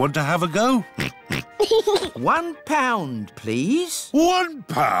sure you want to have a go? £1, please.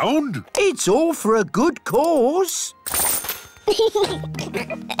 £1? It's all for a good cause.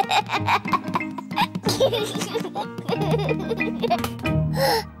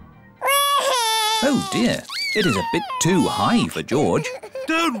 Oh dear, it is a bit too high for George.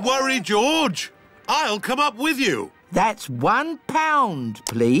 Don't worry, George. I'll come up with you. That's £1,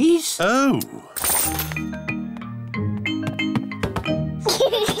 please. Oh.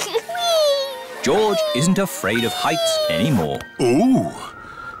 George isn't afraid of heights anymore. Ooh,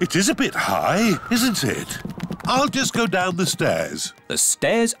 It is a bit high, isn't it? I'll just go down the stairs. The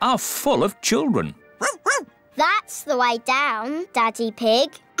stairs are full of children. That's the way down, Daddy Pig.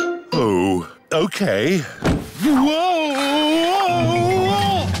 Oh, OK. Whoa!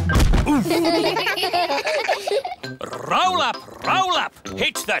 Roll up,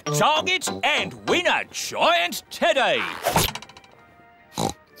 hit the target and win a giant teddy.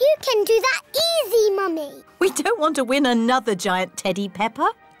 You can do that easy, Mummy. We don't want to win another giant teddy,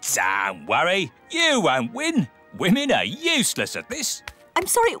 Peppa. Don't worry, you won't win. Women are useless at this. I'm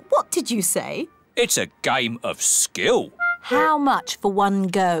sorry, what did you say? It's a game of skill. How much for one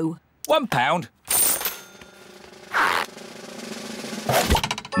go? £1.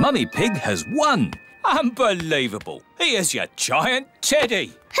 Mummy Pig has won. Unbelievable. Here's your giant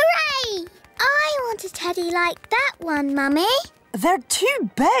teddy. Hooray! I want a teddy like that one, Mummy. They're too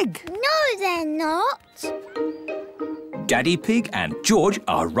big. No, they're not. Daddy Pig and George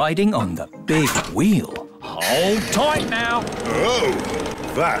are riding on the big wheel. Hold tight now. Oh,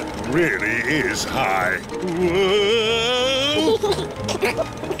 that really is high. Whoa!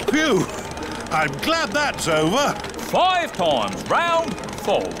 Phew! I'm glad that's over. 5 times round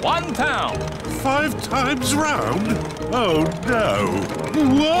for £1. 5 times round? Oh, no.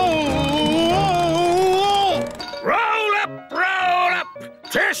 Whoa! Roll up, roll up.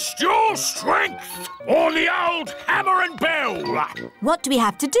 Test your strength on the old hammer and bell. What do we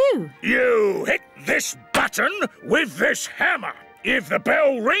have to do? You hit this button with this hammer. If the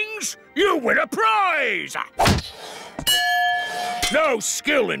bell rings, you win a prize. No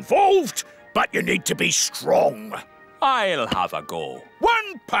skill involved, but you need to be strong. I'll have a go.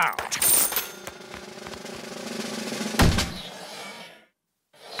 £1.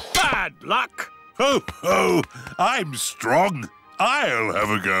 Bad luck. Ho, ho! I'm strong. I'll have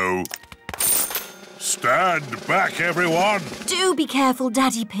a go. Stand back, everyone. Do be careful,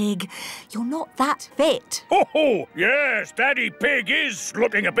 Daddy Pig. You're not that fit. Oh, yes, Daddy Pig is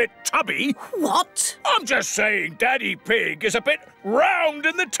looking a bit tubby. What? I'm just saying Daddy Pig is a bit round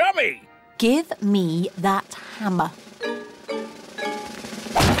in the tummy. Give me that hammer.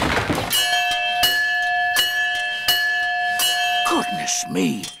 Goodness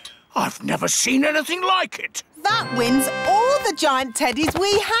me, I've never seen anything like it. That wins all the giant teddies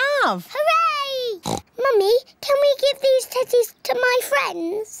we have. Hooray! Mummy, can we give these teddies to my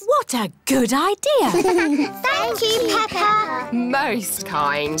friends? What a good idea. Thank you, Peppa. Most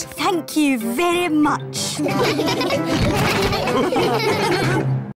kind. Thank you very much.